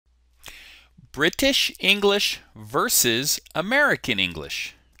British English versus American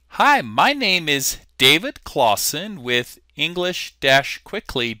English. Hi, my name is David Clausen with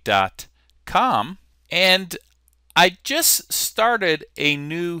English-quickly.com, and I just started a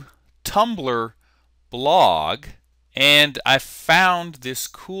new Tumblr blog, and I found this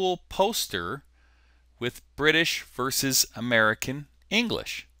cool poster with British versus American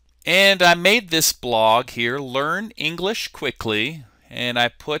English. And I made this blog here, Learn English Quickly, and I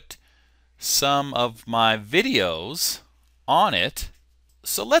put some of my videos on it.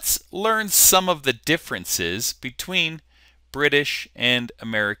 So let's learn some of the differences between British and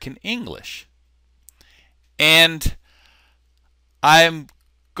American English. And I'm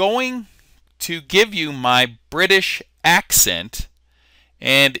going to give you my British accent,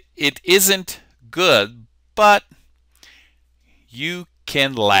 and it isn't good, but you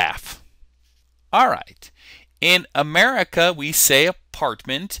can laugh. All right. In America, we say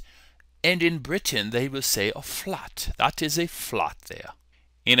apartment, and in Britain, they will say a flat. That is a flat there.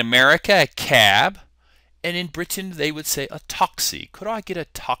 In America, a cab, and in Britain, they would say a taxi. Could I get a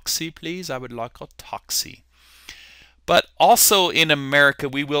taxi, please? I would like a taxi. But also in America,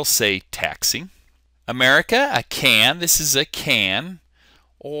 we will say taxi. America, a can. This is a can.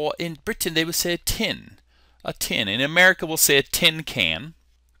 Or in Britain, they would say a tin. A tin. In America, we'll say a tin can.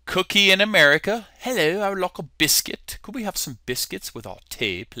 Cookie in America. Hello, I would like a biscuit. Could we have some biscuits with our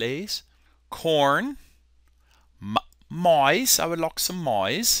tea, please? Corn. Maize. I would like some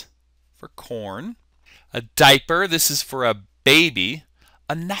maize for corn. A diaper. This is for a baby.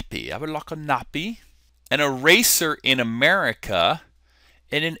 A nappy. I would like a nappy. An eraser in America.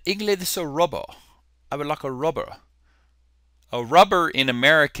 And in English, this is a rubber. I would like a rubber. A rubber in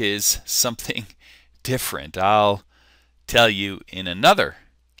America is something different. I'll tell you in another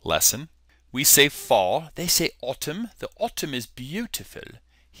lesson. We say fall. They say autumn. The autumn is beautiful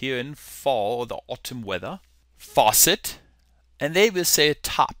here in fall or the autumn weather. Faucet. And they will say a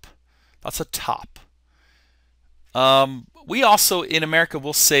top. That's a top. We also in America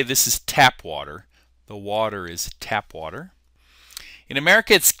will say this is tap water. The water is tap water. In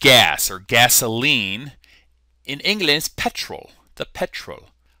America it's gas or gasoline. In England it's petrol. The petrol.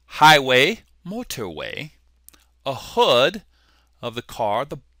 Highway, motorway. A hood of the car,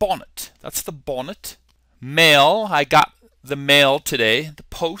 the bonnet. That's the bonnet. Mail, I got the mail today. The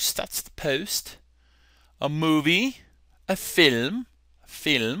post, that's the post. A movie, a film.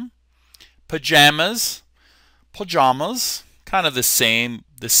 Pajamas, pajamas. Kind of the same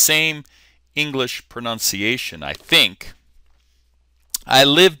English pronunciation, I think. I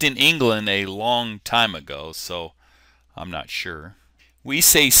lived in England a long time ago, so I'm not sure. We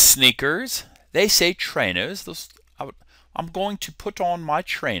say sneakers. They say trainers. I'm going to put on my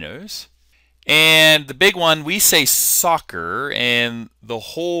trainers. And the big one, we say soccer, and the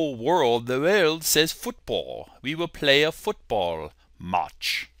whole world, the world says football. We will play a football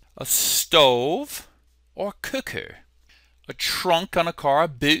match. A stove or cooker. A trunk on a car, a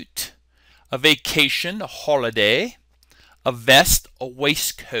boot. A vacation, a holiday. A vest, a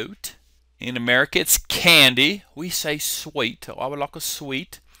waistcoat. In America, it's candy. We say sweet. I would like a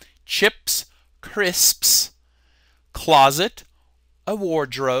sweet. Chips, crisps. Closet, a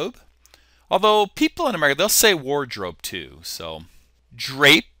wardrobe. Although people in America, they'll say wardrobe too. So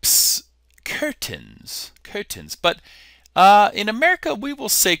drapes, curtains. But in America, we will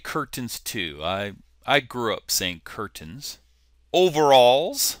say curtains too. I grew up saying curtains.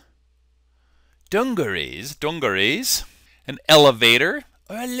 Overalls, dungarees. An elevator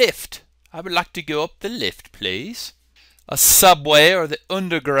or a lift. I would like to go up the lift, please. A subway or the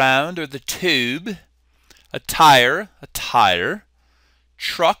underground or the tube. A tire.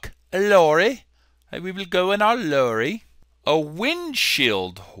 Truck, a lorry. We will go in our lorry. A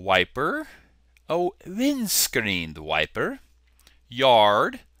windshield wiper. A windscreen wiper.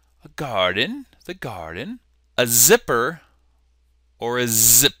 Yard, a garden, the garden. A zipper or a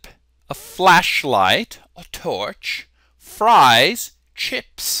zip. A flashlight, a torch. Fries,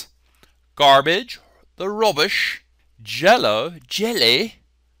 chips. Garbage, the rubbish. Jello, jelly.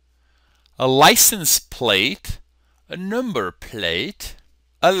 A license plate, a number plate.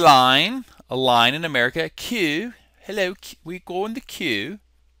 A line in America. A queue, hello, we go in the queue.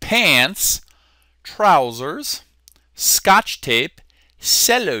 Pants, trousers. Scotch tape,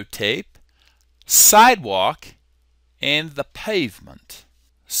 sellotape. Sidewalk, and the pavement.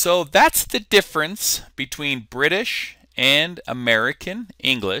 So that's the difference between British and American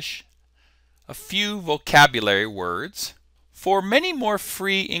English. A few vocabulary words. For many more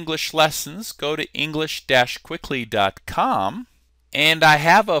free English lessons, go to English-quickly.com, and I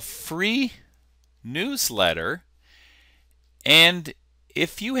have a free newsletter, and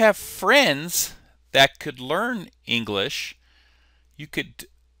if you have friends that could learn English, you could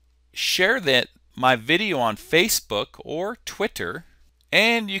share my video on Facebook or Twitter,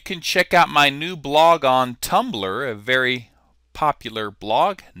 and you can check out my new blog on Tumblr, a very popular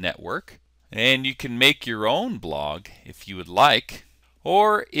blog network, and you can make your own blog if you would like,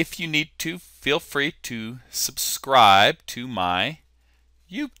 or if you need to, feel free to subscribe to my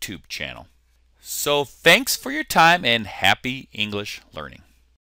YouTube channel. So thanks for your time and happy English learning.